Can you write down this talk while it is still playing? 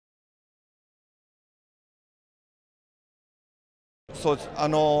そうです。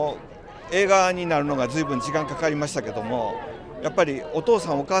映画になるのが随分時間かかりましたけども、やっぱりお父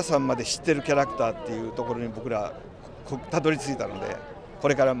さんお母さんまで知ってるキャラクターっていうところに僕らたどり着いたので、こ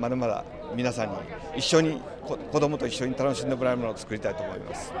れからまだまだ皆さんに一緒に子供と一緒に楽しんでもらえるものを作りたいと思い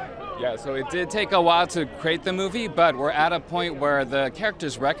ます。Yeah, so it did take a while to create the movie, but we're at a point where the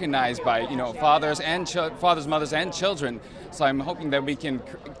character's recognized by, fathers, mothers, and children. So I'm hoping that we can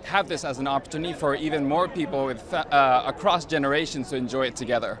have this as an opportunity for even more people across generations to enjoy it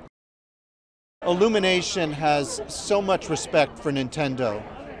together. Illumination has so much respect for Nintendo,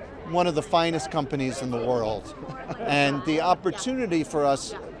 one of the finest companies in the world. And the opportunity for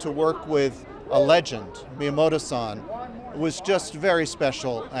us to work with a legend, Miyamoto-san, was just very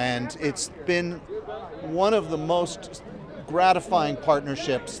special, and it's been one of the most gratifying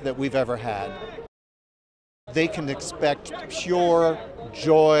partnerships that we've ever had. They can expect pure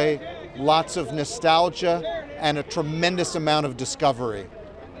joy, lots of nostalgia, and a tremendous amount of discovery.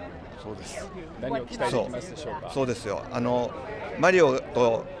 そうです。何を期待できますでしょうか。そうですよ。マリオ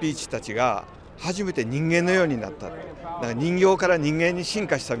とピーチたちが初めて人間のようになった。だから人形から人間に進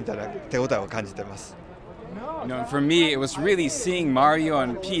化したみたいな手応えを感じています。For me, it was really seeing Mario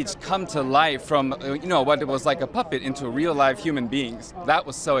and Peach come to life from, what it was like a puppet into real life human beings. That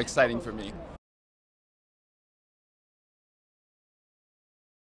was so exciting for me.